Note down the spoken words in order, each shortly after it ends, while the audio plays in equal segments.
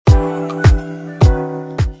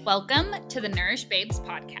Welcome to the Nourish Babes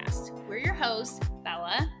podcast. We're your hosts,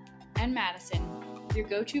 Bella and Madison, your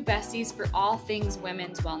go-to besties for all things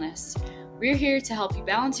women's wellness. We're here to help you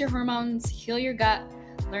balance your hormones, heal your gut,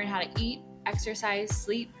 learn how to eat, exercise,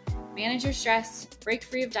 sleep, manage your stress, break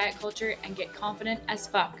free of diet culture, and get confident as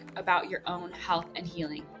fuck about your own health and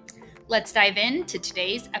healing. Let's dive into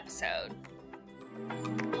today's episode.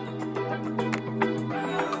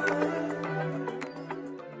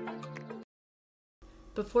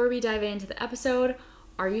 Before we dive into the episode,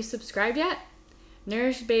 are you subscribed yet?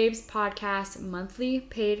 Nourish Babes podcast monthly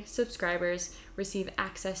paid subscribers receive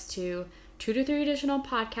access to 2 to 3 additional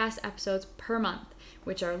podcast episodes per month,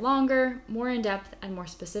 which are longer, more in-depth, and more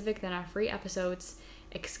specific than our free episodes,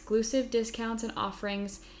 exclusive discounts and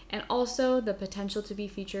offerings, and also the potential to be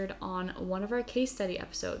featured on one of our case study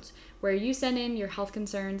episodes, where you send in your health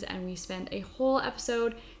concerns and we spend a whole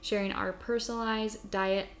episode sharing our personalized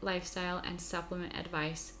diet, lifestyle, and supplement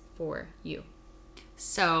advice for you.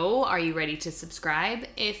 So, are you ready to subscribe?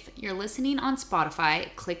 If you're listening on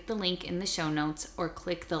Spotify, click the link in the show notes or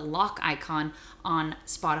click the lock icon on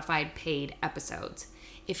Spotify paid episodes.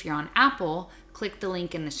 If you're on Apple, click the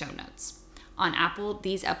link in the show notes. On Apple,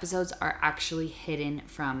 these episodes are actually hidden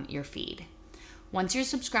from your feed. Once you're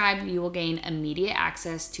subscribed, you will gain immediate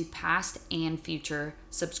access to past and future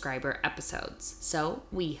subscriber episodes. So,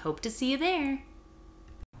 we hope to see you there.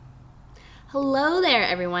 Hello there,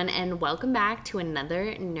 everyone, and welcome back to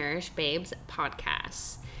another Nourish Babes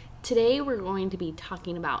podcast. Today, we're going to be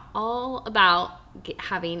talking all about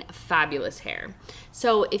having fabulous hair.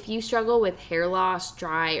 So if you struggle with hair loss,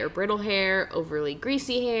 dry or brittle hair, overly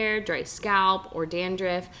greasy hair, dry scalp, or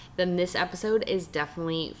dandruff, then this episode is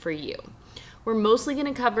definitely for you. We're mostly going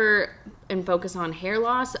to cover and focus on hair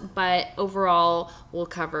loss, but overall, we'll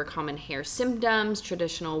cover common hair symptoms,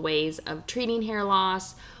 traditional ways of treating hair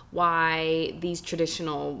loss, why these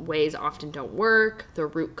traditional ways often don't work, the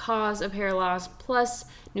root cause of hair loss, plus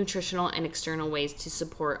nutritional and external ways to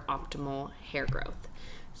support optimal hair growth.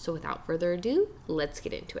 So without further ado, let's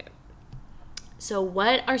get into it. So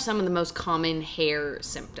what are some of the most common hair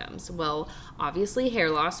symptoms? Well, obviously hair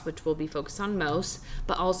loss, which we'll be focused on most,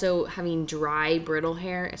 but also having dry, brittle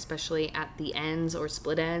hair, especially at the ends or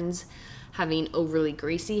split ends, having overly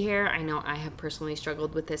greasy hair. I know I have personally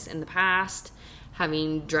struggled with this in the past.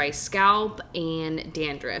 Having dry scalp and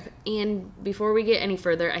dandruff. And before we get any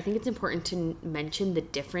further, I think it's important to mention the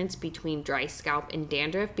difference between dry scalp and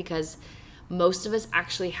dandruff, because most of us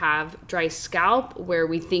actually have dry scalp where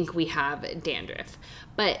we think we have dandruff.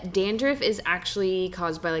 But dandruff is actually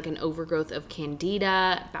caused by like an overgrowth of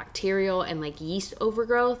candida, bacterial, and like yeast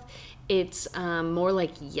overgrowth. It's more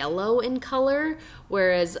like yellow in color,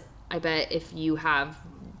 whereas I bet if you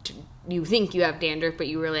think you have dandruff, but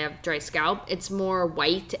you really have dry scalp, it's more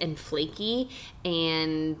white and flaky,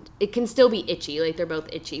 and it can still be itchy. Like, they're both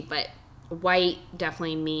itchy, but white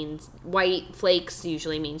flakes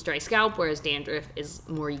usually means dry scalp, whereas dandruff is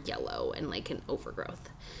more yellow and like an overgrowth.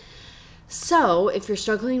 So if you're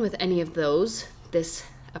struggling with any of those, this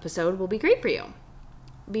episode will be great for you.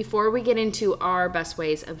 Before we get into our best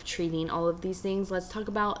ways of treating all of these things, let's talk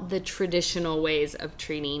about the traditional ways of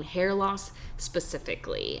treating hair loss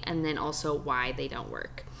specifically, and then also why they don't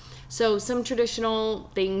work. So some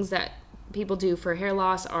traditional things that people do for hair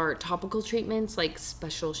loss are topical treatments like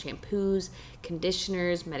special shampoos,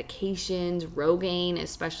 conditioners, medications, Rogaine,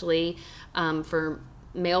 especially for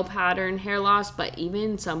male pattern hair loss, but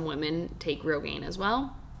even some women take Rogaine as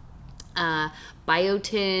well.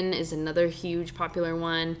 Biotin is another huge popular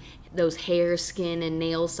one. Those hair, skin, and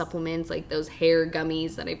nail supplements, like those hair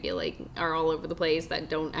gummies that I feel like are all over the place that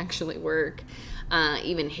don't actually work.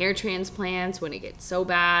 Even hair transplants when it gets so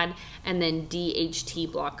bad. And then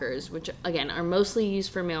DHT blockers, which again are mostly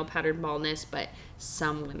used for male pattern baldness, but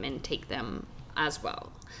some women take them as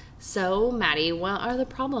well. So Maddie, what are the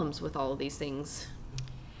problems with all of these things?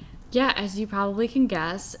 Yeah, as you probably can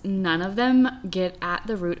guess, none of them get at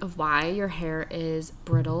the root of why your hair is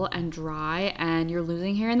brittle and dry and you're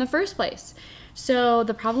losing hair in the first place. So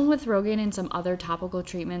the problem with Rogaine and some other topical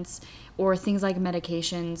treatments or things like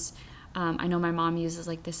medications, I know my mom uses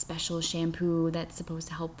like this special shampoo that's supposed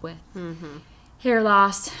to help with hair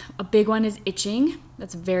loss. A big one is itching.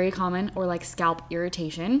 That's very common, or like scalp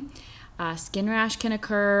irritation. Skin rash can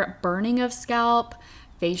occur, burning of scalp.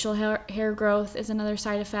 Facial hair growth is another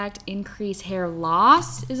side effect. Increased hair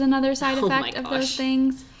loss is another side effect of those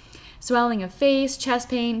things. Swelling of face, chest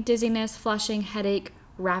pain, dizziness, flushing, headache,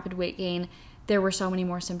 rapid weight gain. There were so many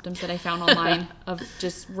more symptoms that I found online of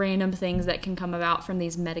just random things that can come about from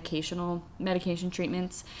these medication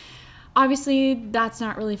treatments. Obviously, that's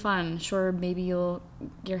not really fun. Sure, maybe your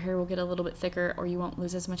hair will get a little bit thicker or you won't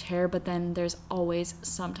lose as much hair, but then there's always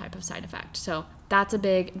some type of side effect. So that's a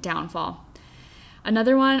big downfall.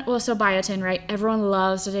 Another one, well, so biotin, right? Everyone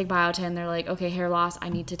loves to take biotin. They're like, okay, hair loss, I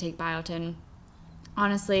need to take biotin.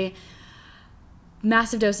 Honestly,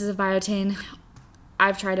 massive doses of biotin,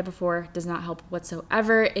 I've tried it before, does not help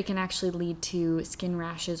whatsoever. It can actually lead to skin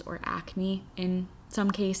rashes or acne in some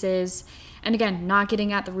cases. And again, not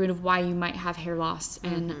getting at the root of why you might have hair loss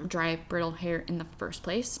and dry, brittle hair in the first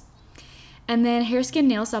place. And then hair, skin,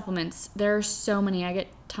 nail supplements. There are so many. I get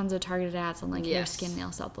tons of targeted ads on like hair, skin,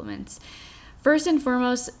 nail supplements. First and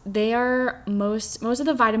foremost, they are most of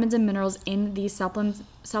the vitamins and minerals in these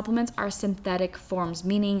supplements are synthetic forms,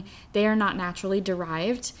 meaning they are not naturally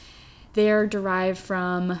derived. They are derived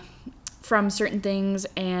from certain things,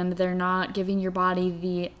 and they're not giving your body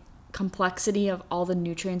the complexity of all the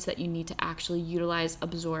nutrients that you need to actually utilize,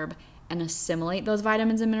 absorb, and assimilate those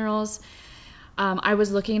vitamins and minerals. I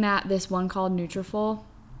was looking at this one called Nutrafol.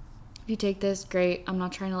 If you take this, great. I'm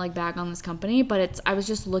not trying to like bag on this company, but I was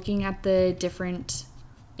just looking at the different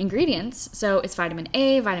ingredients. So it's vitamin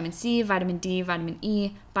A, vitamin C, vitamin D, vitamin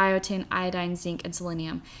E, biotin, iodine, zinc, and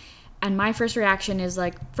selenium. And my first reaction is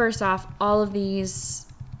like, first off, all of these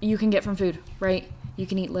you can get from food, right? You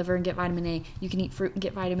can eat liver and get vitamin A. You can eat fruit and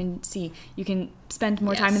get vitamin C. You can spend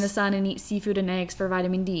more time in the sun and eat seafood and eggs for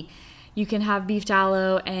vitamin D. You can have beef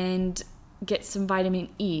tallow and get some vitamin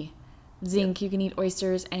E. Zinc, you can eat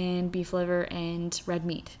oysters and beef liver and red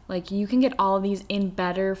meat. Like, you can get all of these in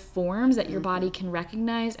better forms that your body can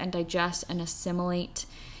recognize and digest and assimilate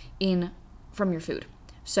from your food.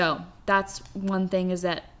 So that's one thing, is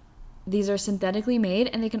that these are synthetically made,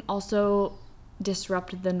 and they can also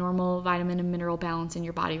disrupt the normal vitamin and mineral balance in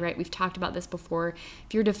your body, right? We've talked about this before.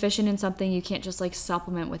 If you're deficient in something, you can't just like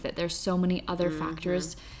supplement with it. There's so many other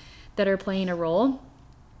factors that are playing a role.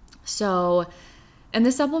 So, and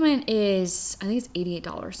this supplement is, I think it's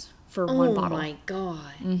 $88 for one bottle. Oh my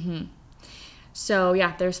God. So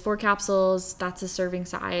yeah, there's 4 capsules. That's a serving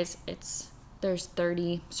size. There's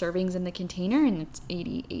 30 servings in the container, and it's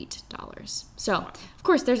 $88. So of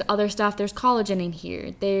course there's other stuff. There's collagen in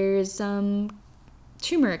here. There's some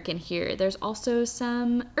turmeric in here. There's also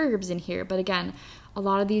some herbs in here. But again, a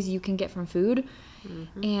lot of these you can get from food,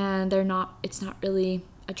 and it's not really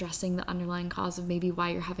addressing the underlying cause of maybe why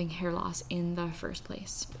you're having hair loss in the first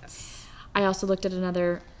place. Yes. I also looked at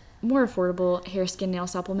another more affordable hair, skin, nail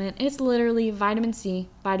supplement. It's literally vitamin C,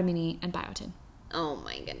 vitamin E, and biotin. Oh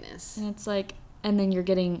my goodness. And it's like, and then you're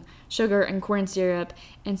getting sugar and corn syrup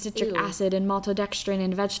and citric acid and maltodextrin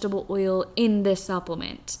and vegetable oil in this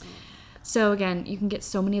supplement. So again, you can get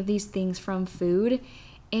so many of these things from food,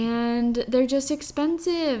 and they're just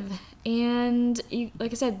expensive. And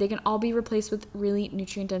like I said, they can all be replaced with really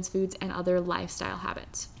nutrient-dense foods and other lifestyle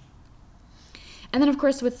habits. And then, of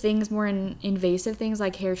course, with things more invasive things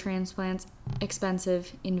like hair transplants,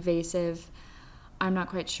 expensive, invasive. I'm not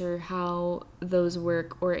quite sure how those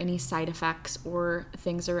work or any side effects or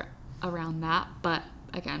things are around that. But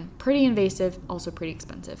again, pretty invasive, also pretty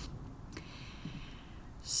expensive.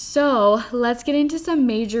 So let's get into some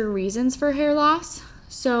major reasons for hair loss.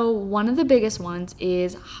 So one of the biggest ones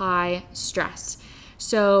is high stress.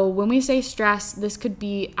 So when we say stress, this could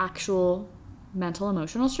be actual mental,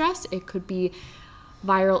 emotional stress. It could be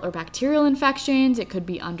viral or bacterial infections. It could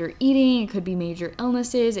be under eating. It could be major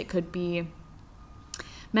illnesses. It could be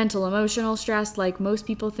mental, emotional stress like most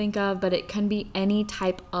people think of, but it can be any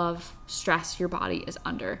type of stress your body is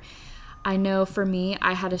under. I know for me,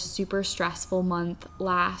 I had a super stressful month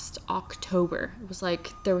last October. It was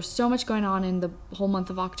like there was so much going on in the whole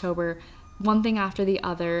month of October, one thing after the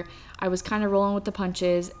other. I was kind of rolling with the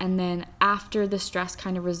punches, and then after the stress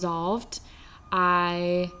kind of resolved,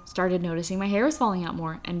 I started noticing my hair was falling out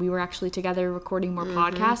more, and we were actually together recording more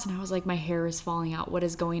podcasts, and I was like, my hair is falling out. What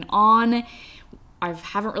is going on? I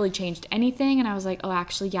haven't really changed anything, and I was like, oh,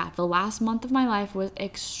 actually, yeah, the last month of my life was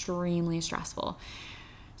extremely stressful.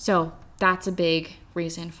 So that's a big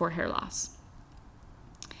reason for hair loss.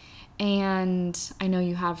 And I know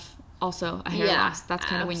you have also a hair loss. That's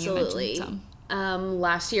kind of when you mentioned some.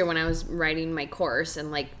 Last year when I was writing my course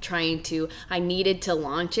and like I needed to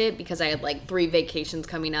launch it because I had like 3 vacations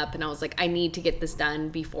coming up, and I was like, I need to get this done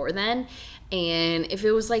before then. And if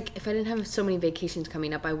I didn't have so many vacations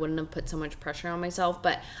coming up, I wouldn't have put so much pressure on myself.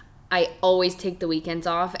 But I always take the weekends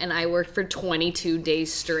off, and I worked for 22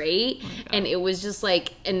 days straight. And it was just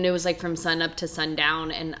like, and it was like from sun up to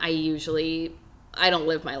sundown. And I don't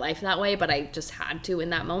live my life that way, but I just had to in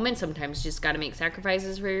that moment. Sometimes you just got to make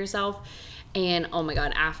sacrifices for yourself. And oh my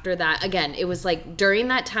God, after that, again, it was like during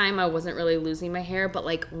that time, I wasn't really losing my hair. But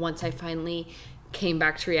like once I finally came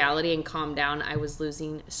back to reality and calmed down, I was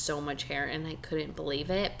losing so much hair and I couldn't believe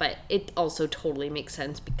it. But it also totally makes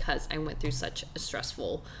sense because I went through such a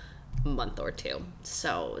stressful month or two.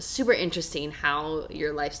 So super interesting how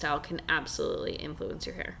your lifestyle can absolutely influence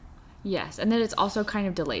your hair. Yes, and then it's also kind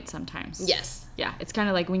of delayed sometimes. Yes. Yeah, it's kind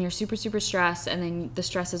of like when you're super, super stressed and then the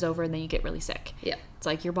stress is over and then you get really sick. Yeah. It's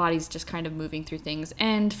like your body's just kind of moving through things.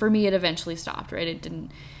 And for me, it eventually stopped, right? It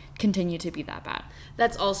didn't continue to be that bad.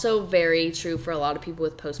 That's also very true for a lot of people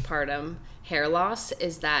with postpartum hair loss,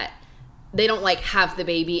 is that they don't like have the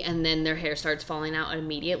baby and then their hair starts falling out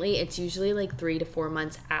immediately. It's usually like 3 to 4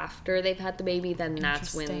 months after they've had the baby, then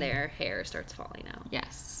that's when their hair starts falling out.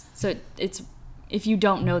 Yes. So it's, if you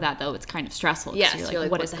don't know that though, it's kind of stressful. Yes, you're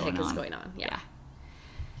like, what the heck is going on? Yeah.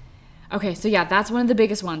 Okay, so yeah, that's one of the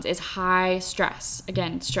biggest ones is high stress.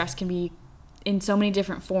 Again, stress can be in so many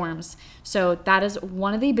different forms. So that is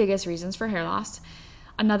one of the biggest reasons for hair loss.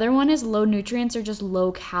 Another one is low nutrients or just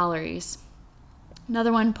low calories.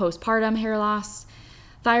 Another one, postpartum hair loss,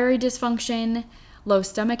 thyroid dysfunction, low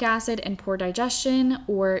stomach acid and poor digestion,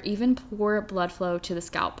 or even poor blood flow to the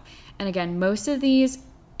scalp. And again, most of these,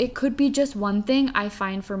 it could be just one thing. I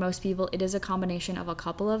find for most people, it is a combination of a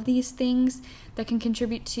couple of these things that can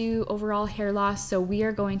contribute to overall hair loss. So we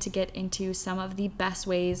are going to get into some of the best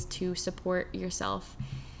ways to support yourself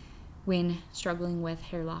when struggling with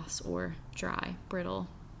hair loss or dry, brittle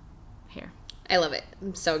hair. I love it.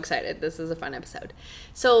 I'm so excited. This is a fun episode.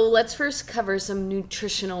 So let's first cover some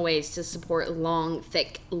nutritional ways to support long,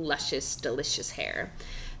 thick, luscious, delicious hair.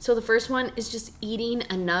 So the first one is just eating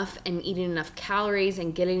enough calories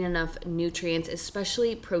and getting enough nutrients,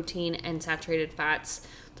 especially protein and saturated fats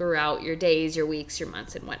throughout your days, your weeks, your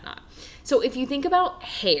months, and whatnot. So if you think about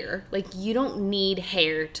hair, like you don't need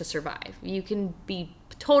hair to survive. You can be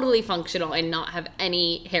totally functional and not have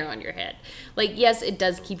any hair on your head. Like, yes, it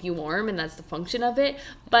does keep you warm and that's the function of it,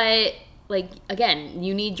 but like, again,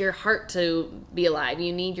 you need your heart to be alive.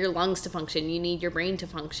 You need your lungs to function. You need your brain to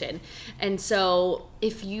function. And so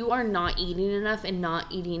if you are not eating enough and not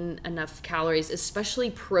eating enough calories,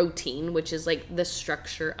 especially protein, which is like the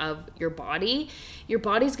structure of your body's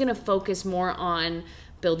going to focus more on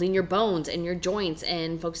building your bones and your joints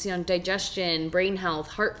and focusing on digestion, brain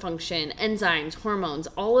health, heart function, enzymes, hormones,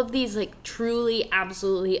 all of these like truly,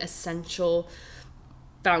 absolutely essential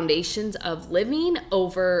foundations of living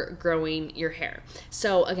over growing your hair.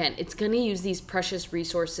 So again, it's going to use these precious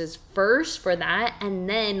resources first for that, and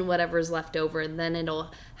then whatever's left over, then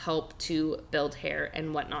it'll help to build hair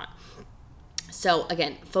and whatnot. So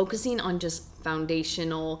again, focusing on just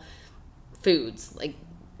foundational foods like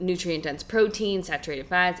nutrient-dense protein, saturated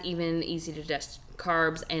fats, even easy to digest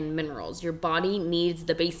carbs and minerals. Your body needs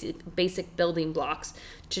the basic building blocks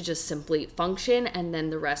to just simply function, and then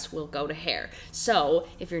the rest will go to hair. So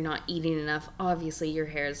if you're not eating enough, obviously your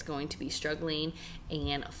hair is going to be struggling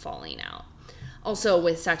and falling out. Also,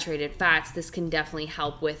 with saturated fats, this can definitely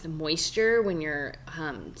help with moisture when your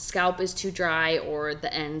scalp is too dry or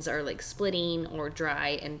the ends are like splitting or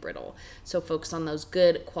dry and brittle. So focus on those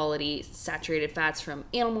good quality saturated fats from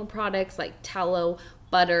animal products like tallow,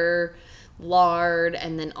 butter, lard,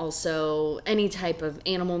 and then also any type of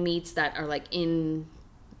animal meats that are like in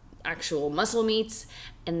actual muscle meats,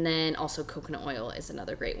 and then also coconut oil is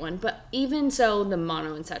another great one. But even so, the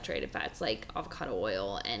monounsaturated fats like avocado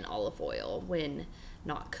oil and olive oil, when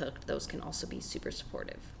not cooked, those can also be super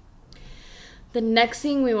supportive. The next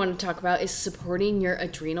thing we want to talk about is supporting your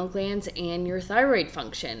adrenal glands and your thyroid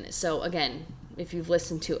function. So again, if you've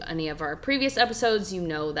listened to any of our previous episodes, you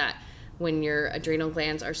know that when your adrenal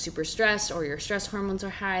glands are super stressed or your stress hormones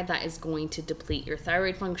are high, that is going to deplete your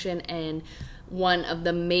thyroid function. And one of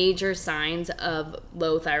the major signs of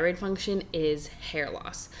low thyroid function is hair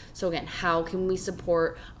loss. So again, how can we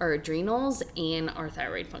support our adrenals and our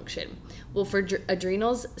thyroid function? Well, for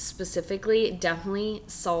adrenals specifically, definitely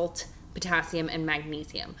salt, potassium, and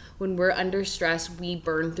magnesium. When we're under stress, we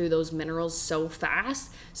burn through those minerals so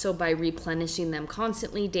fast. So by replenishing them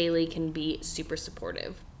constantly, daily, can be super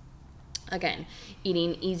supportive. Again,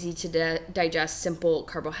 eating easy to digest simple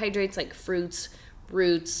carbohydrates like fruits,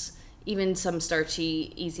 roots, even some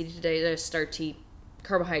starchy, easy to digest starchy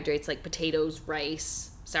carbohydrates like potatoes,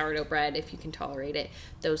 rice, sourdough bread, if you can tolerate it.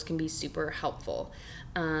 Those can be super helpful.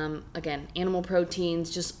 Again, animal proteins,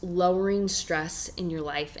 just lowering stress in your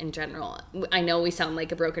life in general. I know we sound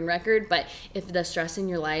like a broken record, but if the stress in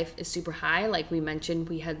your life is super high, like we mentioned,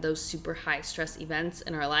 we had those super high stress events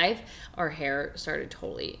in our life, our hair started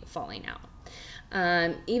totally falling out.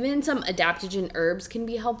 Even some adaptogen herbs can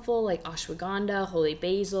be helpful, like ashwagandha, holy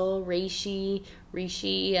basil, reishi,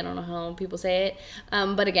 I don't know how people say it.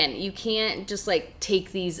 But again, you can't just like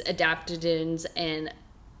take these adaptogens and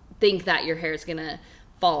think that your hair is gonna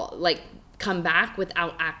come back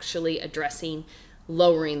without actually addressing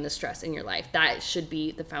lowering the stress in your life. That should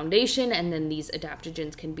be the foundation, and then these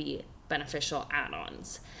adaptogens can be beneficial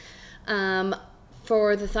add-ons.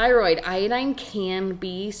 For the thyroid, iodine can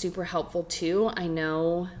be super helpful too. I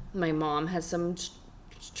know my mom has some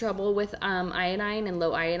trouble with iodine and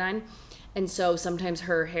low iodine, and so sometimes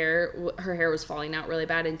her hair was falling out really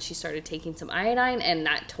bad, and she started taking some iodine, and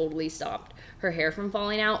that totally stopped her hair from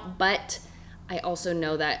falling out. But I also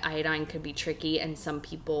know that iodine could be tricky, and some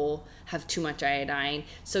people have too much iodine,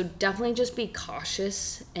 so definitely just be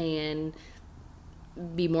cautious and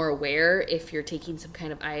be more aware if you're taking some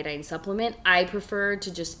kind of iodine supplement. I prefer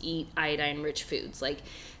to just eat iodine rich foods like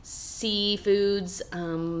seafoods,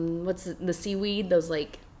 what's the seaweed, those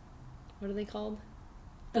like, what are they called?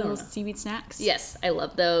 Little seaweed snacks. Yes, I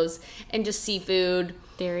love those. And just seafood.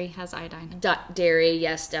 Dairy has iodine. Dairy,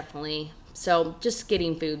 yes, definitely. So just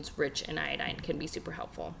getting foods rich in iodine can be super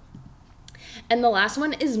helpful. And the last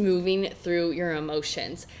one is moving through your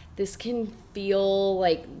emotions. This can feel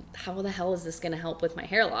like, how the hell is this going to help with my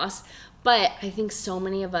hair loss? But I think so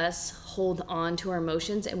many of us hold on to our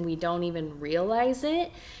emotions and we don't even realize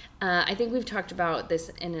it. I think we've talked about this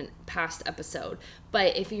in a past episode,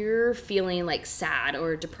 but if you're feeling like sad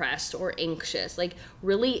or depressed or anxious, like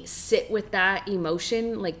really sit with that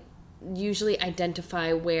emotion, like usually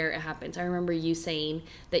identify where it happens. I remember you saying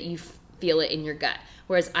that you feel it in your gut,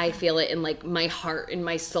 whereas I feel it in like my heart and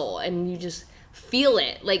my soul, and you just feel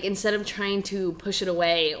it, like instead of trying to push it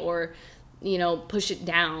away or push it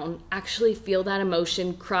down, actually feel that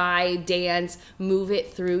emotion, cry, dance, move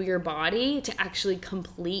it through your body to actually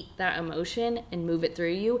complete that emotion and move it through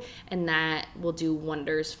you, and that will do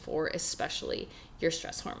wonders for especially your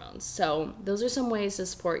stress hormones. So those are some ways to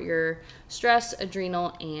support your stress,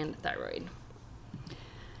 adrenal, and thyroid.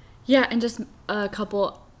 Yeah, and just a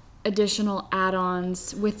couple additional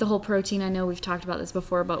add-ons with the whole protein. I know we've talked about this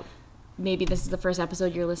before, but maybe this is the first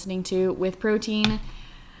episode you're listening to. With protein,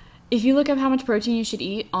 if you look up how much protein you should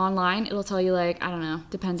eat online, it'll tell you, like, I don't know,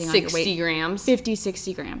 depending on your weight. 60 grams. 50,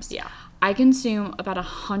 60 grams. Yeah. I consume about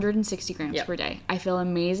 160 grams per day. I feel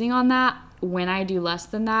amazing on that. When I do less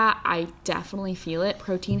than that, I definitely feel it.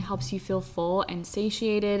 Protein helps you feel full and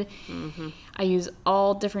satiated. Mm-hmm. I use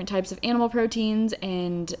all different types of animal proteins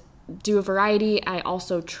and do a variety. I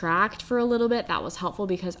also tracked for a little bit. That was helpful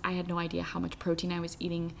because I had no idea how much protein I was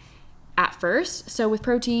eating at first. So with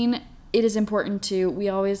protein, it is important we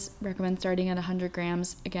always recommend starting at 100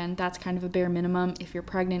 grams. Again, that's kind of a bare minimum. If you're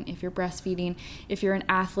pregnant, if you're breastfeeding, if you're an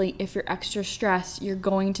athlete, if you're extra stressed, you're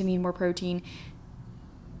going to need more protein.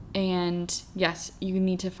 And yes, you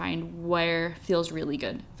need to find where feels really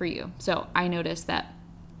good for you. So I noticed that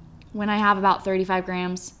when I have about 35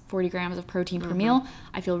 grams, 40 grams of protein per meal,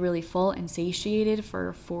 I feel really full and satiated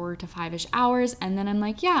for 4 to 5-ish hours. And then I'm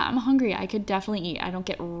like, yeah, I'm hungry. I could definitely eat. I don't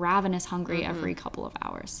get ravenous hungry every couple of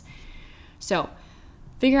hours. So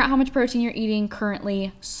figure out how much protein you're eating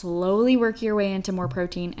currently, slowly work your way into more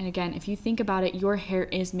protein. And again, if you think about it, your hair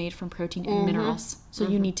is made from protein and minerals. So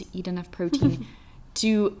you need to eat enough protein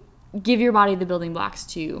to give your body the building blocks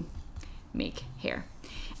to make hair.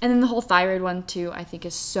 And then the whole thyroid one too, I think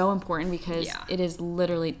is so important because it is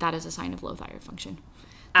literally, that is a sign of low thyroid function.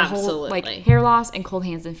 Absolutely. Whole, like, hair loss and cold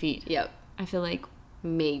hands and feet. Yep. I feel like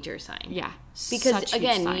major sign. Yeah. Because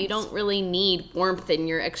again, you don't really need warmth in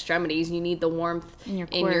your extremities. You need the warmth in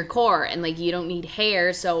your core. And like, you don't need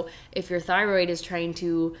hair. So if your thyroid is trying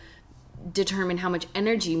to determine how much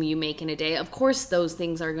energy you make in a day, of course those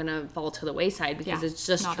things are going to fall to the wayside because it's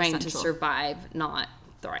just trying to survive, not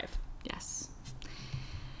thrive. Yes.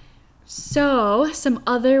 So some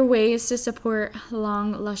other ways to support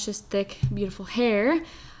long, luscious, thick, beautiful hair,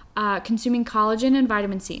 consuming collagen and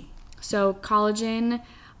vitamin C. So collagen,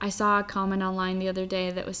 I saw a comment online the other day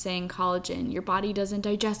that was saying collagen, your body doesn't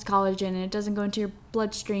digest collagen and it doesn't go into your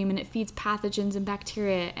bloodstream and it feeds pathogens and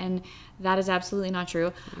bacteria, and that is absolutely not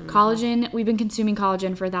true. Mm-hmm. Collagen, we've been consuming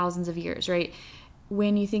collagen for thousands of years, right?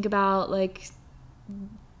 When you think about like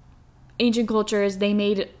ancient cultures, they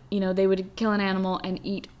made, they would kill an animal and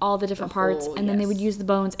eat all the different parts, and then they would use the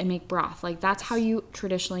bones and make broth. Like that's how you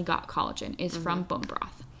traditionally got collagen, is from bone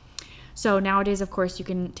broth. So nowadays, of course, you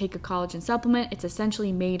can take a collagen supplement. It's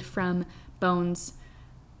essentially made from bones,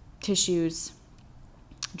 tissues,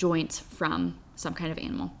 joints from some kind of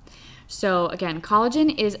animal. So again,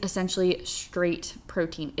 collagen is essentially straight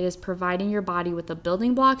protein. It is providing your body with the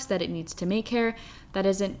building blocks that it needs to make hair. That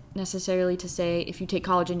isn't necessarily to say if you take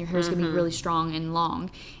collagen, your hair is going to be really strong and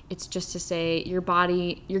long. It's just to say you're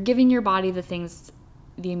giving your body the things,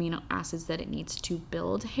 the amino acids that it needs to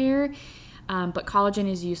build hair. But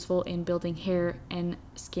collagen is useful in building hair and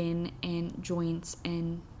skin and joints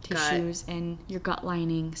and tissues and your gut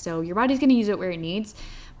lining. So your body's going to use it where it needs,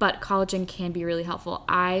 but collagen can be really helpful.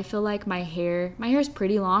 I feel like my hair is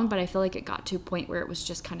pretty long, but I feel like it got to a point where it was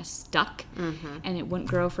just kind of stuck and it wouldn't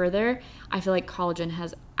grow further. I feel like collagen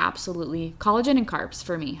and carbs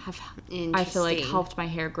for me I feel like helped my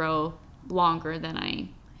hair grow longer than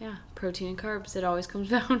protein and carbs. It always comes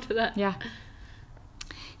down to that. Yeah.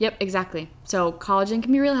 Yep, exactly. So collagen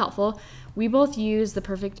can be really helpful. We both use the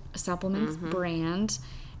Perfect Supplements brand.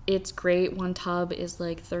 It's great. One tub is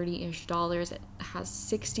like $30-ish. It has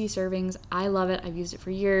 60 servings. I love it. I've used it for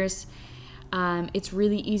years. It's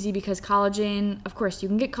really easy because collagen, of course, you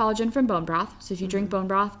can get collagen from bone broth. So if you drink bone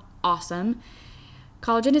broth, awesome.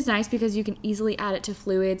 Collagen is nice because you can easily add it to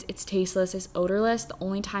fluids. It's tasteless, it's odorless. The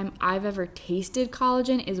only time I've ever tasted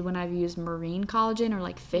collagen is when I've used marine collagen or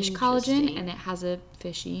like fish collagen, and it has a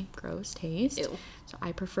fishy, gross taste. Ew. So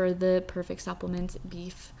I prefer the Perfect Supplements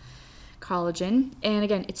beef collagen. And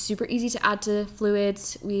again, it's super easy to add to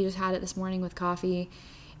fluids. We just had it this morning with coffee,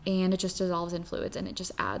 and it just dissolves in fluids, and it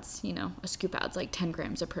just adds, a scoop adds like 10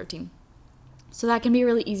 grams of protein. So that can be a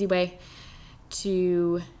really easy way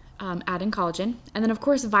to add in collagen. And then of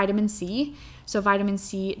course vitamin C. So vitamin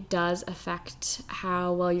C does affect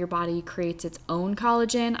how well your body creates its own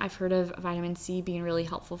collagen. I've heard of vitamin C being really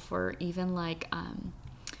helpful for even like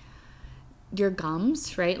your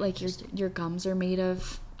gums, right? Like your gums are made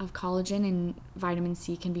of collagen, and vitamin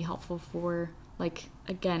C can be helpful for like,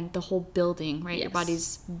 again, the whole building, right? Yes. Your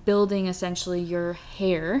body's building essentially your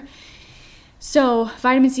hair. So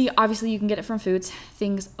vitamin C, obviously you can get it from foods,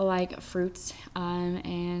 things like fruits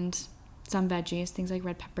and some veggies, things like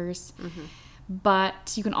red peppers.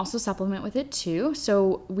 But you can also supplement with it too.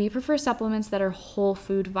 So we prefer supplements that are whole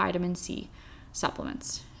food vitamin C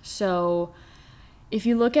supplements. So if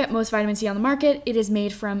you look at most vitamin C on the market, it is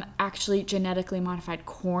made from actually genetically modified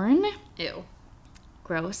corn. Ew.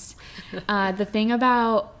 Gross. The thing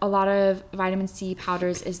about a lot of vitamin C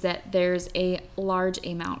powders is that there's a large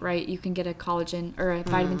amount, right? You can get a collagen or a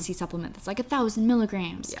vitamin C supplement that's like 1,000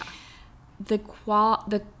 milligrams. Yeah. The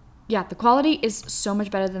quality is so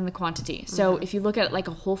much better than the quantity. So if you look at like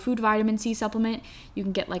a whole food vitamin C supplement, you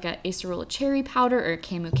can get like a acerola cherry powder or a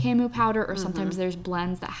camu powder, or sometimes there's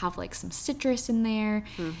blends that have like some citrus in there.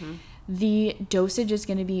 The dosage is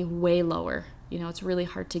going to be way lower. It's really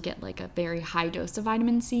hard to get like a very high dose of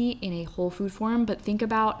vitamin C in a whole food form, but think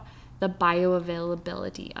about the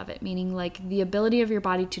bioavailability of it, meaning like the ability of your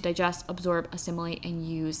body to digest, absorb, assimilate, and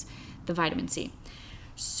use the vitamin C.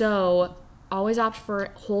 So always opt for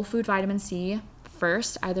whole food vitamin C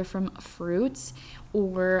first, either from fruits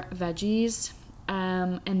or veggies,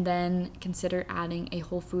 and then consider adding a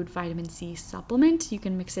whole food vitamin C supplement. You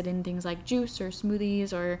can mix it in things like juice or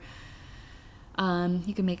smoothies, or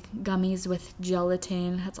you can make gummies with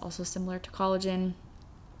gelatin. That's also similar to collagen.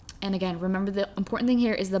 And again, remember the important thing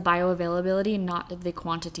here is the bioavailability, not the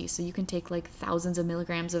quantity. So you can take like thousands of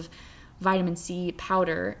milligrams of vitamin C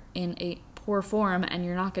powder in a poor form, and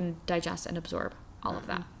you're not going to digest and absorb all of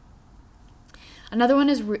that. Another one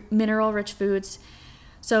is mineral-rich foods.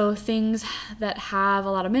 So things that have a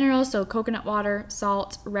lot of minerals, so coconut water,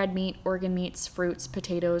 salt, red meat, organ meats, fruits,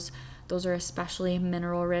 potatoes, those are especially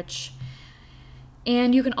mineral-rich.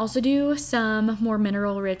 And you can also do some more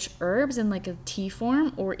mineral-rich herbs in like a tea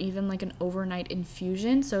form, or even like an overnight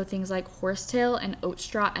infusion. So things like horsetail and oat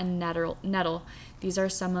straw and nettle. These are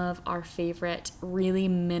some of our favorite really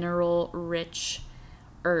mineral-rich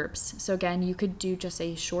herbs. So again, you could do just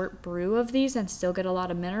a short brew of these and still get a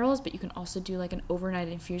lot of minerals, but you can also do like an overnight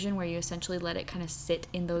infusion where you essentially let it kind of sit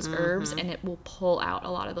in those herbs, and it will pull out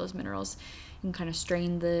a lot of those minerals. You can kind of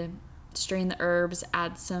strain the herbs,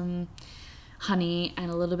 add some honey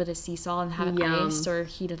and a little bit of sea salt, and have it iced or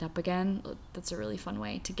heat it up again. That's a really fun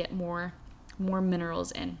way to get more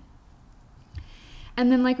minerals in.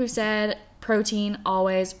 And then, like we've said, protein,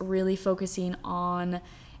 always really focusing on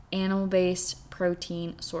animal-based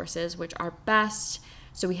protein sources, which are best.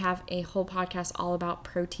 So we have a whole podcast all about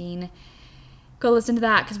protein. Go listen to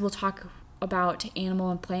that, because we'll talk about animal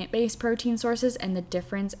and plant-based protein sources and the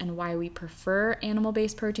difference, and why we prefer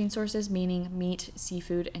animal-based protein sources, meaning meat,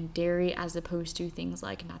 seafood, and dairy, as opposed to things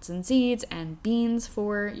like nuts and seeds and beans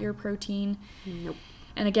for your protein. Nope.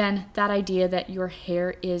 And again, that idea that your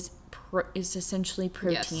hair is is essentially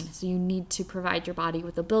protein. Yes. So you need to provide your body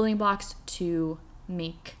with the building blocks to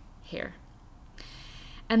make hair.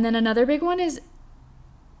 And then another big one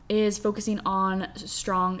is focusing on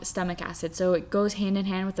strong stomach acid. So it goes hand in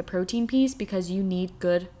hand with the protein piece because you need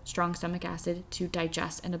good, strong stomach acid to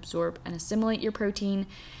digest and absorb and assimilate your protein.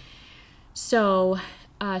 So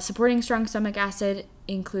supporting strong stomach acid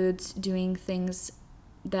includes doing things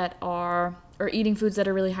or eating foods that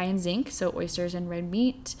are really high in zinc, so oysters and red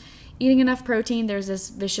meat. Eating enough protein, there's this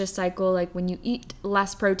vicious cycle, like when you eat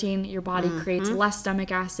less protein, your body creates less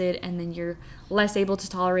stomach acid, and then you're less able to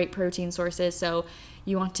tolerate protein sources. So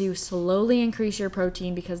you want to slowly increase your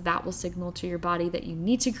protein because that will signal to your body that you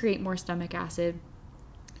need to create more stomach acid.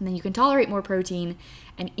 And then you can tolerate more protein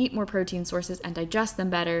and eat more protein sources and digest them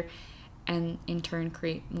better, and in turn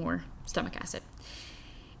create more stomach acid.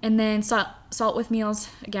 And then salt with meals.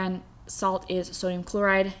 Again, salt is sodium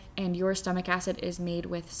chloride, and your stomach acid is made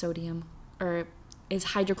with is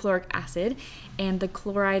hydrochloric acid, and the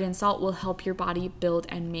chloride in salt will help your body build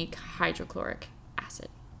and make hydrochloric acid.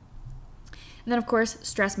 And then, of course,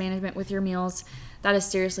 stress management with your meals. That is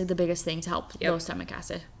seriously the biggest thing to help low stomach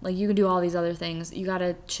acid. Like, you can do all these other things. You got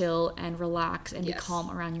to chill and relax and be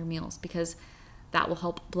calm around your meals, because that will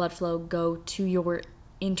help blood flow go to your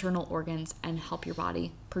internal organs and help your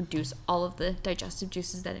body produce all of the digestive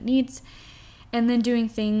juices that it needs. And then doing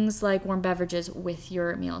things like warm beverages with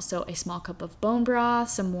your meals. So a small cup of bone broth,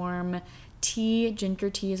 some warm tea.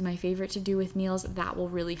 Ginger tea is my favorite to do with meals. That will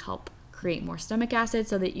really help create more stomach acid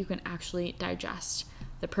so that you can actually digest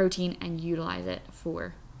the protein and utilize it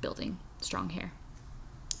for building strong hair.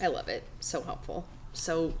 I love it. So helpful.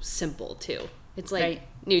 So simple too. It's like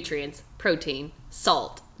nutrients, protein,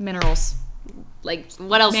 salt, minerals. Like,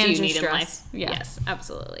 what else Manage do you need stress. in life? Yeah. Yes,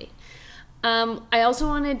 absolutely. I also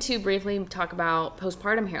wanted to briefly talk about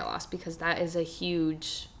postpartum hair loss, because that is a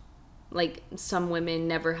huge, like, some women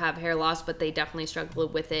never have hair loss, but they definitely struggle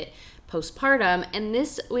with it postpartum. And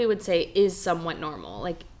this, we would say, is somewhat normal.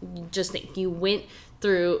 Like, just think, you went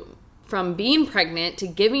through from being pregnant to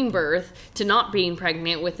giving birth to not being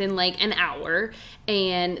pregnant within like an hour,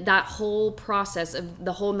 and that whole process of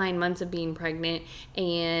the whole 9 months of being pregnant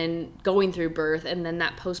and going through birth, and then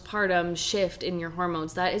that postpartum shift in your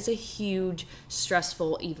hormones, that is a huge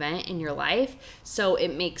stressful event in your life. So it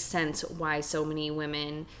makes sense why so many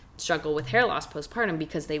women struggle with hair loss postpartum,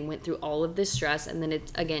 because they went through all of this stress, and then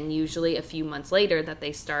it's, again, usually a few months later that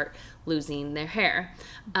they start losing their hair.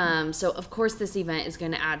 So of course this event is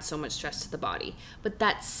going to add so much stress to the body. But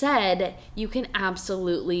that said, you can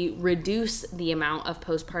absolutely reduce the amount of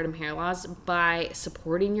postpartum hair loss by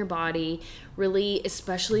supporting your body, really,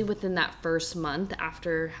 especially within that first month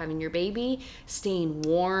after having your baby, staying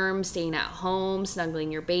warm, staying at home,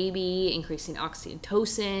 snuggling your baby, increasing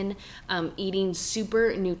oxytocin, eating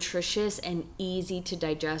super nutritious and easy to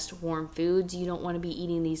digest warm foods. You don't want to be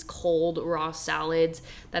eating these cold raw salads.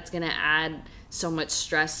 That's going to add so much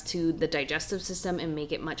stress to the digestive system and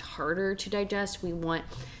make it much harder to digest. We want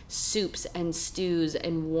soups and stews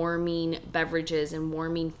and warming beverages and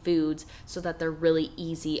warming foods so that they're really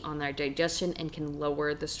easy on their digestion and can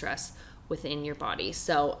lower the stress within your body.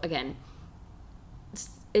 So again,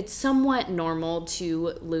 it's somewhat normal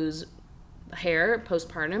to lose hair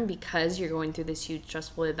postpartum because you're going through this huge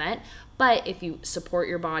stressful event. But if you support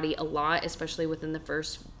your body a lot, especially within the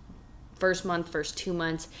first month, first 2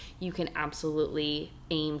 months, you can absolutely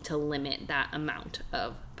aim to limit that amount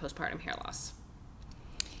of postpartum hair loss.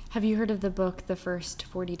 Have you heard of the book, The First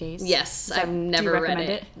 40 Days? Yes, I've never read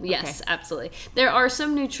it. Yes, okay. Absolutely. There are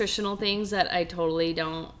some nutritional things that I totally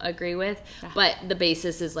don't agree with, but the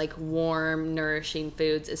basis is like warm, nourishing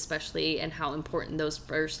foods, especially, and how important those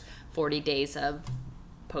first 40 days of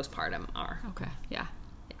postpartum are. Okay, yeah.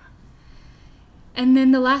 And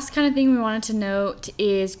then the last kind of thing we wanted to note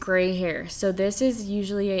is gray hair. So this is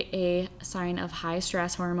usually a sign of high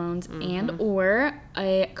stress hormones and or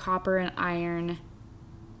a copper and iron,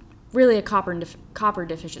 really a copper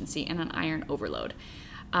deficiency and an iron overload.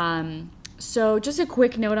 So just a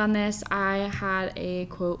quick note on this. I had a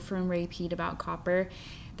quote from Ray Peat about copper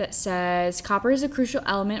that says, "Copper is a crucial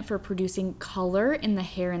element for producing color in the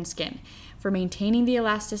hair and skin, for maintaining the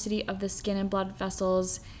elasticity of the skin and blood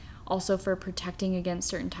vessels, also for protecting against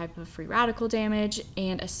certain type of free radical damage,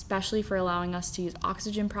 and especially for allowing us to use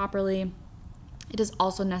oxygen properly. It is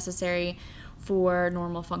also necessary for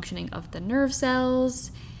normal functioning of the nerve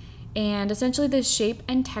cells, and essentially the shape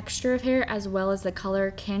and texture of hair as well as the color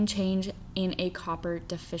can change in a copper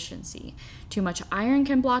deficiency. Too much iron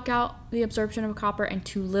can block out the absorption of copper, and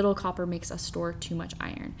too little copper makes us store too much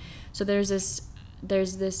iron." So there's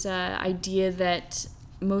this idea that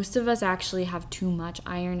most of us actually have too much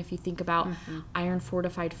iron. If you think about iron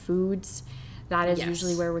fortified foods, that is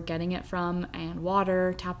usually where we're getting it from, and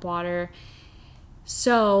water, tap water.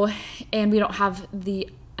 So, and we don't have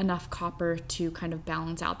enough copper to kind of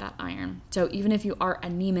balance out that iron. So even if you are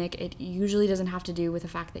anemic, it usually doesn't have to do with the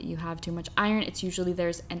fact that you have too much iron. It's usually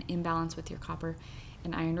there's an imbalance with your copper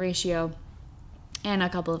and iron ratio and a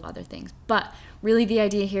couple of other things. But really the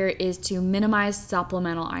idea here is to minimize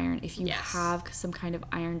supplemental iron. If you have some kind of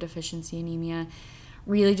iron deficiency anemia,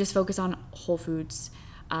 really just focus on whole foods.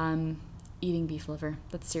 Eating beef liver.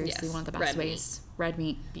 That's seriously one of the best ways. Red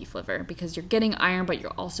meat, beef liver, because you're getting iron, but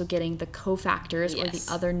you're also getting the cofactors or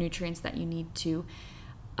the other nutrients that you need to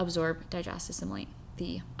absorb, digest, assimilate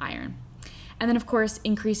the iron. And then, of course,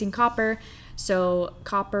 increasing copper. So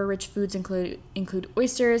copper-rich foods include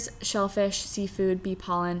oysters, shellfish, seafood, bee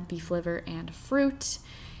pollen, beef liver, and fruit.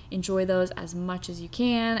 Enjoy those as much as you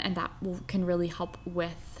can, and that can really help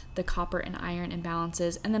with the copper and iron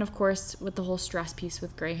imbalances. And then, of course, with the whole stress piece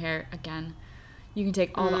with gray hair, again, you can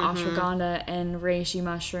take all the ashwagandha and reishi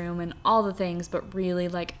mushroom and all the things, but really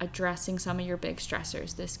like addressing some of your big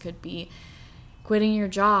stressors. This could be quitting your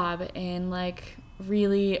job and like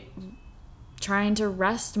really trying to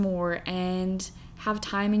rest more and have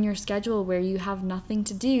time in your schedule where you have nothing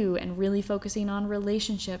to do, and really focusing on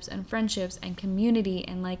relationships and friendships and community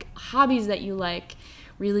and like hobbies that you like.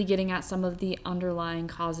 Really getting at some of the underlying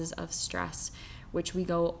causes of stress, which we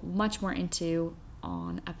go much more into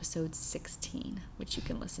on episode 16, which you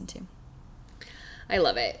can listen to. I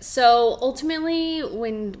love it. So ultimately,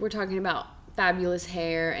 when we're talking about fabulous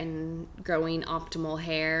hair and growing optimal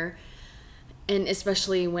hair, and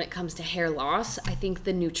especially when it comes to hair loss, I think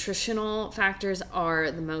the nutritional factors are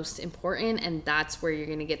the most important, and that's where you're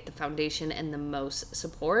going to get the foundation and the most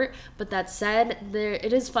support. But that said,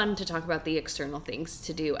 it is fun to talk about the external things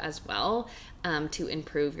to do as well, to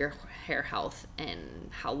improve your hair health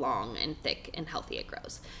and how long and thick and healthy it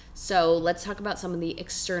grows. So let's talk about some of the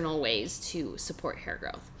external ways to support hair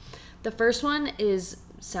growth. The first one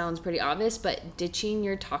sounds pretty obvious, but ditching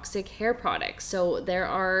your toxic hair products. So there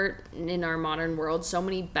are, in our modern world, so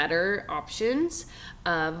many better options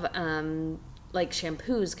of like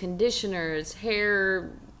shampoos, conditioners,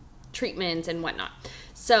 hair treatments, and whatnot.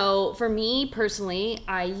 So for me personally,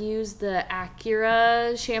 I use the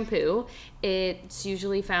Acura shampoo. It's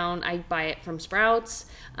usually found, I buy it from Sprouts.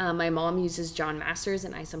 My mom uses John Masters,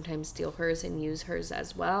 and I sometimes steal hers and use hers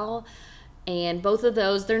as well. And both of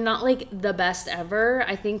those, they're not like the best ever.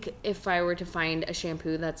 I think if I were to find a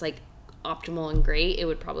shampoo that's like optimal and great, it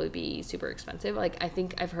would probably be super expensive. Like, I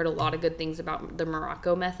think I've heard a lot of good things about the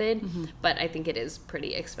Morocco method, but I think it is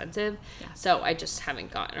pretty expensive. Yeah. So I just haven't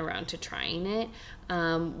gotten around to trying it.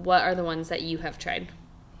 What are the ones that you have tried?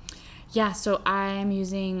 Yeah, so I'm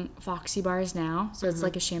using Foxy bars now. So it's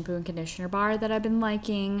like a shampoo and conditioner bar that I've been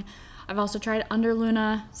liking. I've also tried Under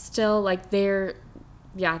Luna still. Like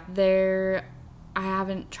I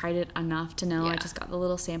haven't tried it enough to know. I just got the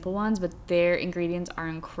little sample ones, but their ingredients are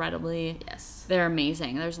incredibly, they're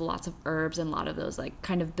amazing. There's lots of herbs and a lot of those like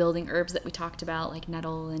kind of building herbs that we talked about, like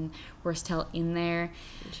nettle and worstel in there.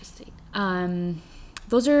 Interesting.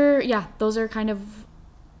 Those are kind of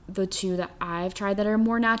the two that I've tried that are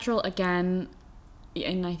more natural. Again,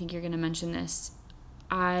 and I think you're going to mention this,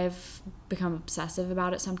 I've become obsessive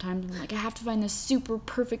about it sometimes. I'm like, I have to find this super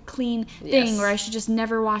perfect clean thing where I should just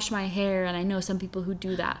never wash my hair. And I know some people who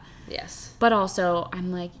do that. Yes. But also,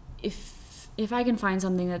 I'm like, if I can find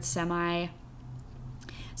something that's semi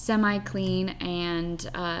clean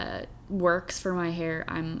and works for my hair,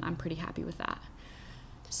 I'm pretty happy with that.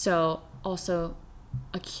 So also,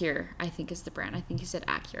 Acura, I think, is the brand. I think you said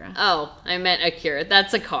Acura. Oh, I meant Acura.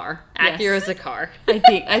 That's a car. Acura is a car.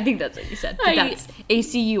 I think that's what you said. But that's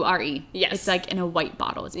Acure. Yes. It's like in a white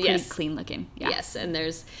bottle. It's pretty clean looking. Yeah. Yes, and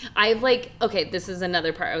this is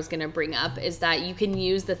another part I was going to bring up, is that you can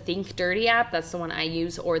use the Think Dirty app. That's the one I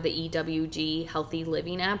use, or the EWG Healthy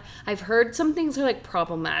Living app. I've heard some things are like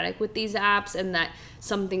problematic with these apps, and that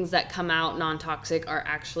some things that come out non-toxic are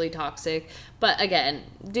actually toxic. But again,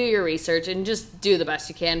 do your research and just do the best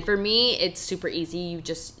you can. For me, it's super easy. You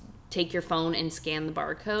just take your phone and scan the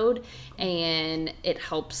barcode, and it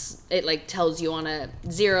helps. It like tells you on a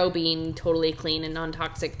 0 being totally clean and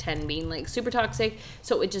non-toxic, 10 being like super toxic.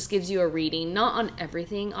 So it just gives you a reading, not on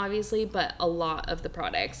everything obviously, but a lot of the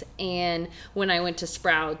products. And when I went to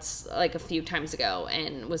Sprouts like a few times ago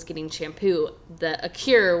and was getting shampoo, the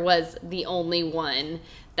Acure was the only one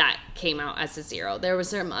that came out as a 0. There was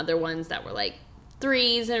some other ones that were like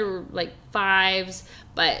 3s or like 5s,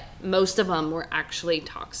 but most of them were actually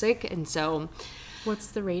toxic. And so What's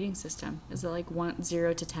the rating system? Is it like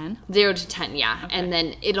 0 to 10? 0 to 10, yeah. Okay. And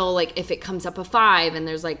then it'll, like, if it comes up a 5 and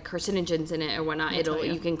there's, like, carcinogens in it or whatnot,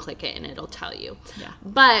 you can click it and it'll tell you. Yeah.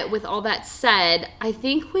 But with all that said, I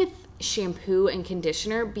think with shampoo and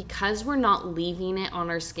conditioner, because we're not leaving it on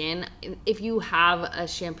our skin, if you have a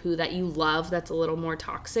shampoo that you love that's a little more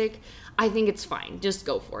toxic, I think it's fine. Just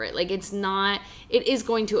go for it. Like, it is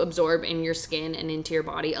going to absorb in your skin and into your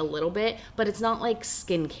body a little bit, but it's not like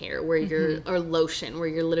skincare where or lotion where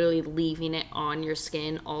you're literally leaving it on your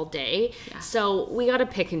skin all day. Yeah. So we got to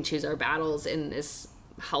pick and choose our battles in this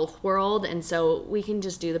health world, and so we can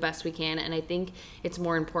just do the best we can. And I think it's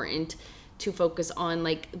more important to focus on,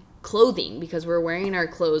 like, clothing, because we're wearing our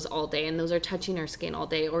clothes all day and those are touching our skin all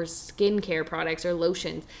day, or skincare products or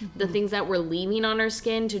lotions, the things that we're leaving on our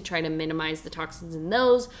skin, to try to minimize the toxins in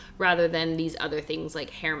those rather than these other things like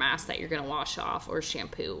hair masks that you're going to wash off, or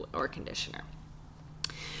shampoo or conditioner.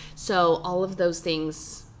 So all of those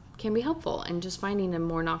things can be helpful, and just finding a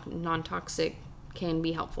more non-toxic can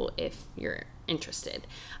be helpful if you're interested.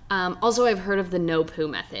 Also, I've heard of the no poo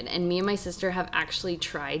method, and me and my sister have actually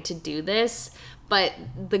tried to do this, but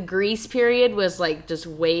the grease period was like just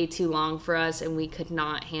way too long for us and we could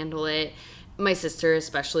not handle it. My sister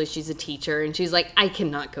especially, she's a teacher, and she's like, I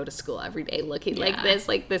cannot go to school every day looking like this.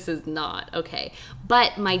 Like, this is not okay.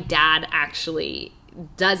 But my dad actually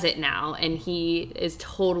does it now, and he is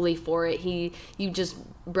totally for it. You just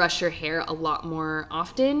brush your hair a lot more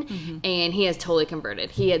often, and he has totally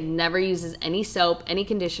converted. He never uses any soap, any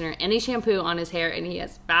conditioner, any shampoo on his hair, and he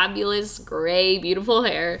has fabulous gray beautiful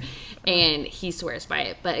hair, and he swears by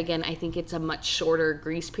it. But again, I think it's a much shorter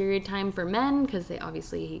grease period time for men, because they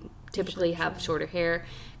obviously typically have shorter hair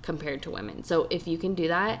compared to women. So if you can do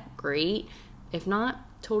that, great. If not,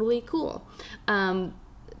 totally cool.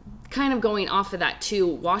 Kind of going off of that too,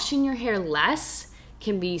 washing your hair less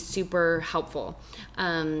can be super helpful,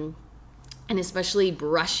 and especially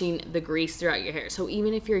brushing the grease throughout your hair. So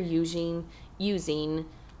even if you're using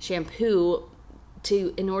shampoo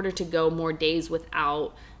in order to go more days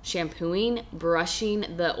without shampooing, brushing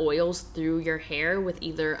the oils through your hair with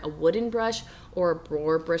either a wooden brush or a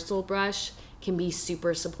boar bristle brush can be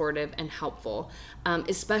super supportive and helpful,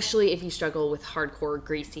 especially if you struggle with hardcore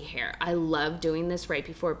greasy hair. I love doing this right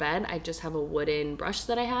before bed. I just have a wooden brush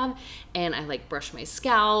that I have, and I like brush my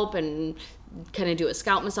scalp and kind of do a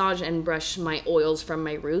scalp massage and brush my oils from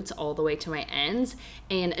my roots all the way to my ends.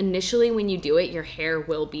 And initially when you do it, your hair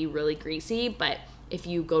will be really greasy, but if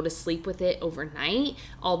you go to sleep with it overnight,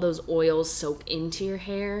 all those oils soak into your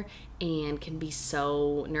hair and can be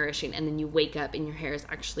so nourishing, and then you wake up and your hair is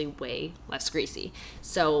actually way less greasy.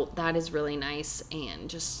 So that is really nice and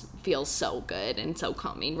just feels so good and so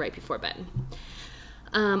calming right before bed.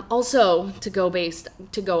 Also, to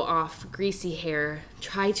go off greasy hair,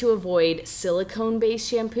 try to avoid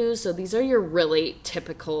silicone-based shampoos. So these are your really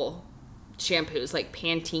typical shampoos like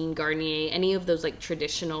Pantene, Garnier, any of those like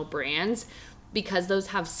traditional brands. Because those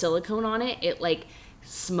have silicone on it, it like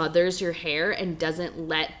smothers your hair and doesn't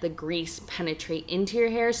let the grease penetrate into your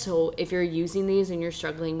hair. So if you're using these and you're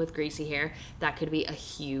struggling with greasy hair, that could be a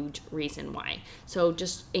huge reason why. So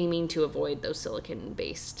just aiming to avoid those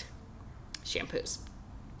silicone-based shampoos.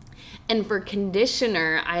 And for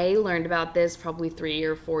conditioner, I learned about this probably 3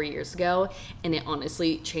 or 4 years ago, and it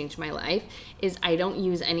honestly changed my life, is I don't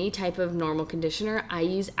use any type of normal conditioner. I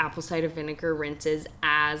use apple cider vinegar rinses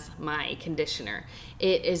as my conditioner.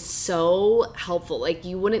 It is so helpful. Like,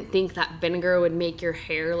 you wouldn't think that vinegar would make your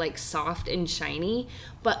hair like soft and shiny,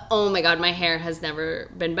 but oh my God, my hair has never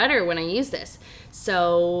been better when I use this.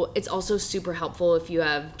 So it's also super helpful if you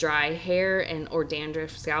have dry hair or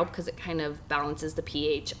dandruff scalp, because it kind of balances the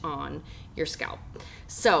pH on your scalp.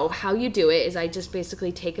 So how you do it is I just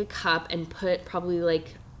basically take a cup and put probably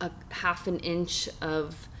like a half an inch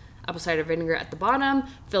of apple cider vinegar at the bottom,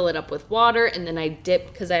 fill it up with water, and then I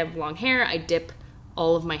dip, because I have long hair, I dip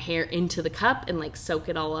all of my hair into the cup and like soak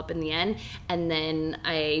it all up in the end, and then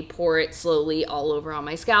I pour it slowly all over on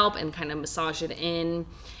my scalp and kind of massage it in,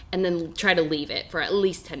 and then try to leave it for at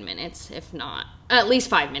least 10 minutes, if not, at least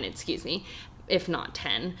 5 minutes, if not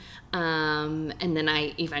 10. And then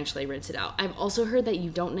I eventually rinse it out. I've also heard that you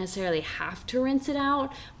don't necessarily have to rinse it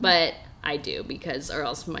out, but I do, because or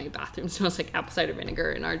else my bathroom smells like apple cider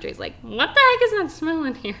vinegar, and RJ's like, what the heck is that smell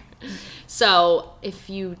in here? So if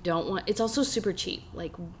you don't want, it's also super cheap,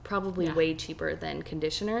 like probably way cheaper than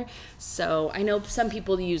conditioner. So I know some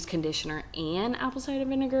people use conditioner and apple cider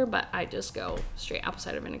vinegar, but I just go straight apple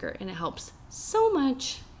cider vinegar, and it helps so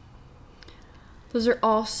much. Those are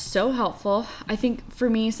all so helpful. I think for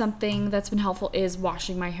me, something that's been helpful is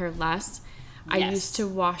washing my hair less. I used to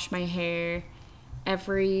wash my hair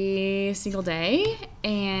every single day.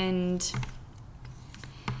 And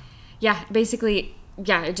yeah, basically,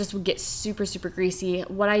 yeah, it just would get super, super greasy.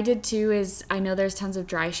 What I did too is, I know there's tons of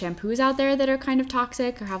dry shampoos out there that are kind of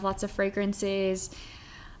toxic or have lots of fragrances.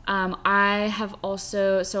 I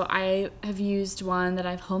have used one that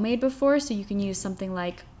I've homemade before, so you can use something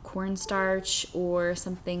like cornstarch or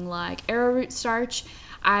something like arrowroot starch.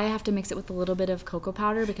 I have to mix it with a little bit of cocoa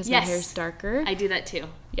powder because my hair is darker. I do that too.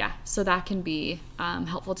 Yeah, so that can be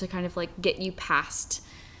helpful to kind of like get you past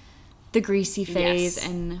the greasy phase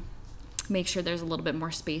and make sure there's a little bit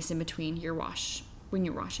more space in between your wash when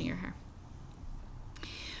you're washing your hair.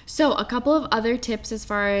 So a couple of other tips as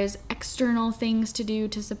far as external things to do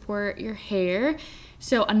to support your hair.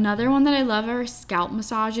 So another one that I love are scalp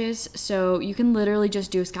massages. So you can literally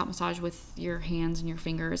just do a scalp massage with your hands and your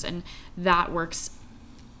fingers, and that works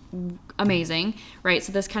amazing, right?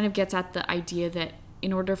 So this kind of gets at the idea that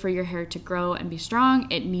in order for your hair to grow and be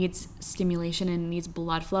strong, it needs stimulation and it needs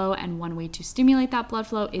blood flow. And one way to stimulate that blood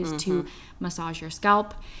flow is to massage your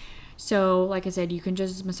scalp. So like I said, you can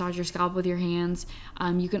just massage your scalp with your hands.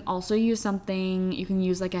 You can also use you can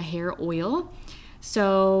use like a hair oil.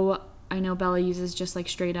 So I know Bella uses just like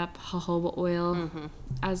straight up jojoba oil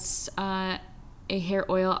as a hair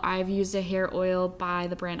oil. I've used a hair oil by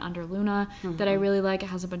the brand Under Luna that I really like. It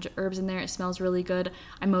has a bunch of herbs in there. It smells really good.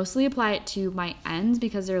 I mostly apply it to my ends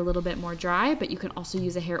because they're a little bit more dry, but you can also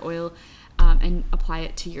use a hair oil and apply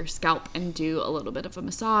it to your scalp and do a little bit of a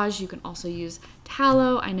massage. You can also use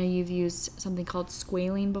tallow. I know you've used something called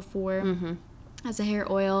squalene before as a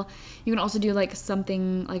hair oil. You can also do like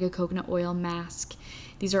something like a coconut oil mask.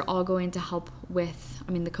 These are all going to help with,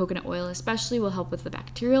 the coconut oil especially will help with the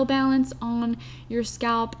bacterial balance on your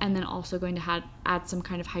scalp, and then also going to add some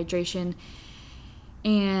kind of hydration.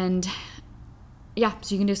 And yeah,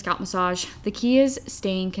 so you can do a scalp massage. The key is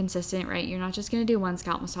staying consistent, right? You're not just going to do one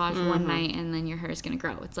scalp massage one night and then your hair is going to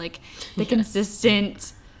grow. It's like the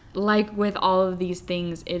consistent, like with all of these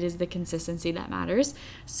things, it is the consistency that matters.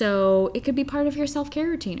 So it could be part of your self-care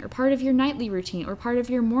routine or part of your nightly routine or part of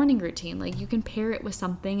your morning routine. Like you can pair it with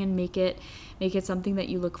something and make it something that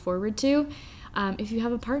you look forward to. If you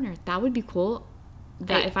have a partner, that would be cool.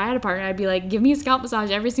 If I had a partner, I'd be like, give me a scalp massage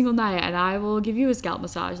every single night and I will give you a scalp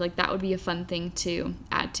massage. Like that would be a fun thing to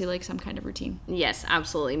add to like some kind of routine. Yes,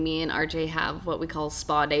 absolutely. Me and RJ have what we call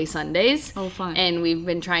spa day Sundays. Oh, fun. And we've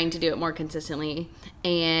been trying to do it more consistently,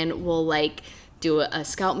 and we'll like do a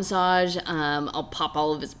scalp massage. I'll pop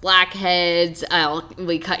all of his blackheads.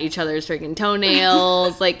 We cut each other's freaking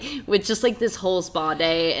toenails, like with just like this whole spa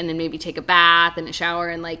day, and then maybe take a bath and a shower,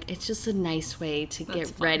 and like it's just a nice way to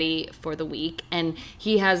get ready for the week. And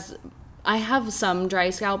I have some dry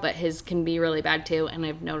scalp, but his can be really bad too, and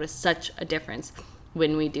I've noticed such a difference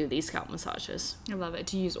when we do these scalp massages. I love it.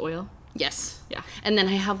 Do you use oil? Yes. Yeah. And then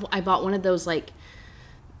I bought one of those like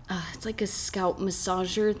it's like a scalp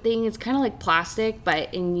massager thing. It's kind of like plastic,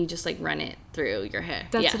 and you just like run it through your hair.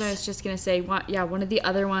 That's what I was just going to say. One of the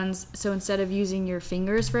other ones, so instead of using your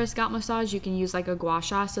fingers for a scalp massage, you can use like a gua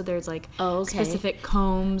sha. So there's like specific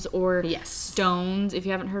combs or stones. If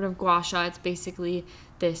you haven't heard of gua sha, it's basically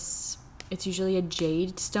it's usually a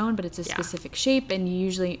jade stone, but it's a specific shape, and you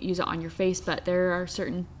usually use it on your face, but there are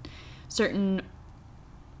certain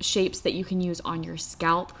shapes that you can use on your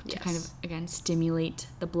scalp to kind of, again, stimulate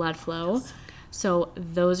the blood flow. So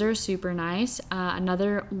those are super nice.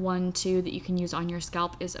 Another one too that you can use on your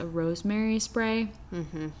scalp is a rosemary spray.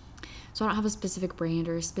 So I don't have a specific brand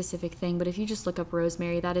or a specific thing, but if you just look up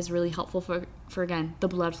rosemary, that is really helpful for again, the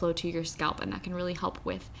blood flow to your scalp, and that can really help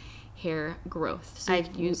with hair growth. So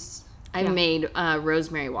I've made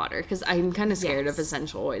rosemary water because I'm kind of scared of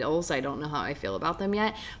essential oils. I don't know how I feel about them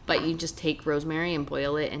yet. But you just take rosemary and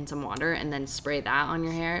boil it in some water and then spray that on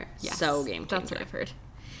your hair. Yes. So game changer. That's what I've heard.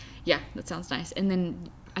 Yeah, that sounds nice. And then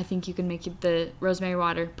I think you can make the rosemary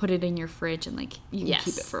water, put it in your fridge, and like you can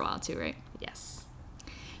keep it for a while too, right? Yes.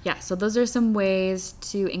 Yeah, so those are some ways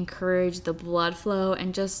to encourage the blood flow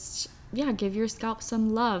and just, give your scalp some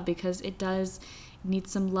love, because it does need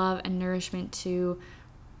some love and nourishment to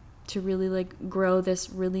really like grow this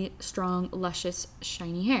really strong, luscious,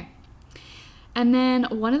 shiny hair. And then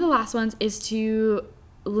one of the last ones is to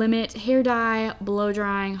limit hair dye, blow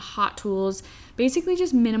drying, hot tools, basically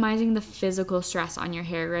just minimizing the physical stress on your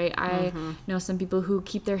hair, right? I know some people who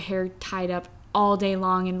keep their hair tied up all day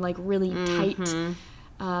long in like really tight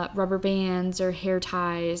rubber bands or hair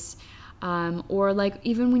ties. Or like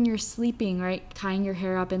even when you're sleeping, right, tying your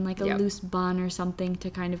hair up in like a loose bun or something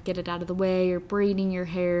to kind of get it out of the way, or braiding your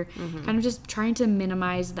hair, kind of just trying to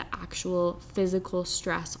minimize the actual physical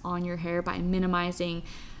stress on your hair by minimizing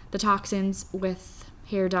the toxins with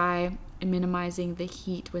hair dye minimizing the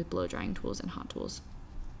heat with blow drying tools and hot tools.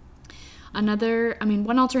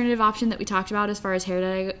 One alternative option that we talked about as far as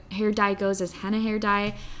hair dye goes is henna hair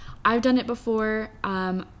dye. I've done it before.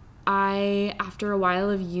 After a while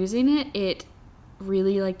of using it, it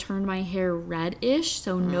really like turned my hair reddish.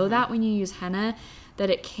 So know that when you use henna, that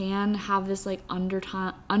it can have this like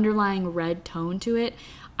underlying red tone to it.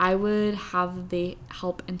 I would have the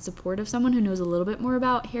help and support of someone who knows a little bit more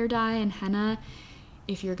about hair dye and henna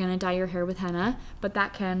if you're gonna dye your hair with henna. But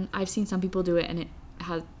I've seen some people do it and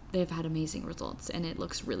they've had amazing results and it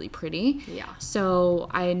looks really pretty. Yeah. So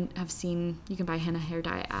I have seen you can buy henna hair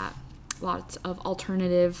dye at lots of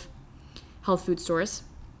alternative health food stores.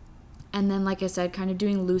 And then, like I said, kind of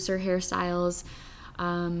doing looser hairstyles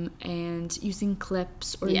and using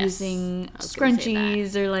clips or using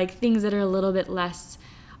scrunchies or like things that are a little bit less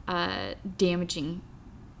damaging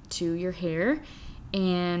to your hair.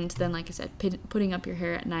 And then, like I said, putting up your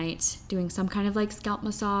hair at night, doing some kind of like scalp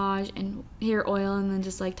massage and hair oil, and then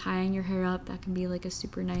just like tying your hair up. That can be like a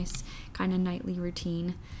super nice kind of nightly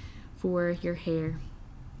routine for your hair.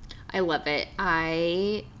 I love it.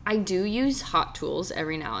 I do use hot tools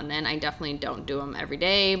every now and then. I definitely don't do them every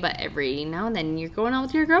day, but every now and then you're going out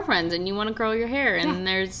with your girlfriends and you want to curl your hair, and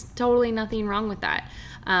there's totally nothing wrong with that.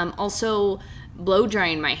 Also, blow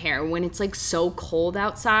drying my hair when it's like so cold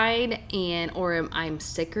outside or I'm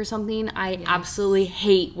sick or something. I absolutely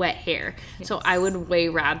hate wet hair. So I would way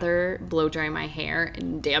rather blow dry my hair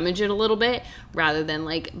and damage it a little bit rather than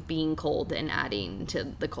like being cold and adding to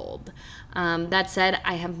the cold. That said,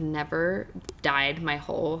 I have never dyed my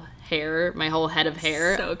whole head of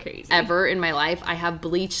hair so crazy. Ever in my life. I have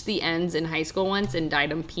bleached the ends in high school once and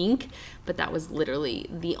dyed them pink, but that was literally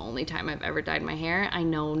the only time I've ever dyed my hair. I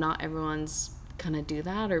know not everyone's gonna do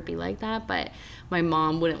that or be like that, but my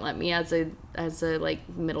mom wouldn't let me as a like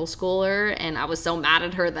middle schooler, and I was so mad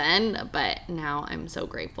at her then, but now I'm so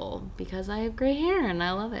grateful because I have gray hair and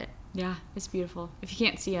I love it. Yeah, it's beautiful. If you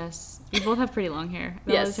can't see us, we both have pretty long hair.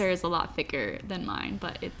 Bella's hair is a lot thicker than mine,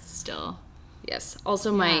 but it's still... Yes.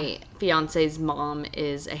 Also, my fiance's mom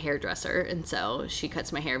is a hairdresser, and so she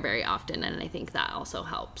cuts my hair very often, and I think that also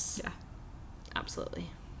helps. Yeah.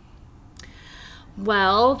 Absolutely.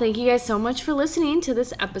 Well, thank you guys so much for listening to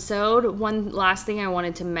this episode. One last thing I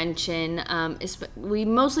wanted to mention is we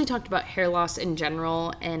mostly talked about hair loss in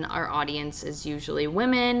general, and our audience is usually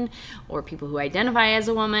women or people who identify as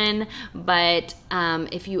a woman. But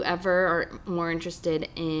if you ever are more interested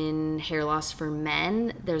in hair loss for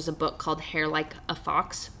men, there's a book called Hair Like a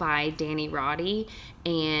Fox by Danny Roddy,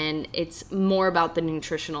 and it's more about the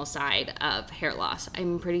nutritional side of hair loss.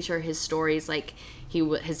 I'm pretty sure his stories, like,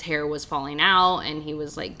 his hair was falling out and he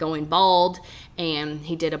was like going bald, and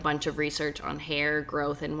he did a bunch of research on hair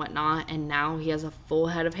growth and whatnot, and now he has a full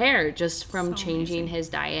head of hair just from changing his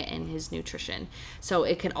diet and his nutrition. So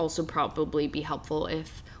it could also probably be helpful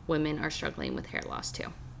if women are struggling with hair loss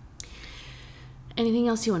too. Anything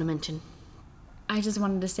else you want to mention? I just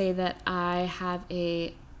wanted to say that I have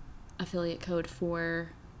a affiliate code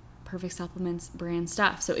for Perfect Supplements brand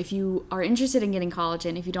stuff. So if you are interested in getting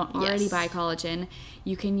collagen, if you don't already buy collagen,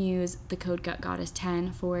 you can use the code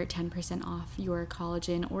GutGoddess10 for 10% off your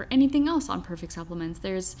collagen or anything else on Perfect Supplements.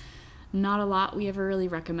 There's not a lot we ever really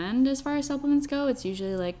recommend as far as supplements go. It's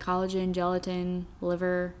usually like collagen, gelatin,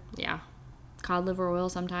 liver, cod liver oil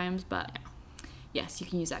sometimes, but yes, you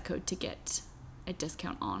can use that code to get a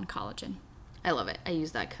discount on collagen. I love it. I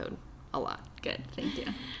use that code a lot. Good, thank you.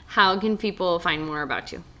 How can people find more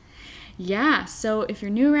about you? Yeah, so if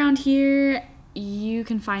you're new around here, you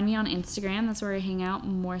can find me on Instagram. That's where I hang out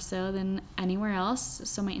more so than anywhere else.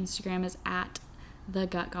 So my Instagram is at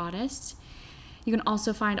 @thegutgoddess. You can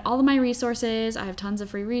also find all of my resources. I have tons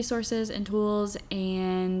of free resources and tools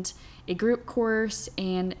and a group course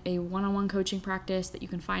and a one-on-one coaching practice that you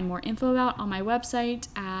can find more info about on my website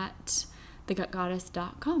at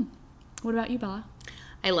thegutgoddess.com. What about you, Bella?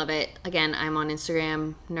 I love it. Again, I'm on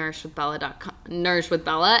Instagram,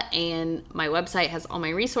 nourishwithbella, and my website has all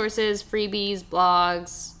my resources, freebies,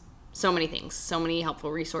 blogs, so many things, so many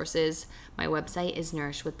helpful resources. My website is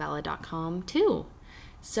nourishwithbella.com too.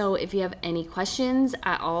 So if you have any questions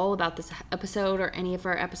at all about this episode or any of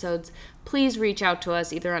our episodes, please reach out to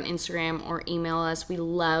us either on Instagram or email us. We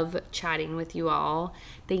love chatting with you all.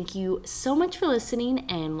 Thank you so much for listening,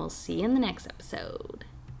 and we'll see you in the next episode.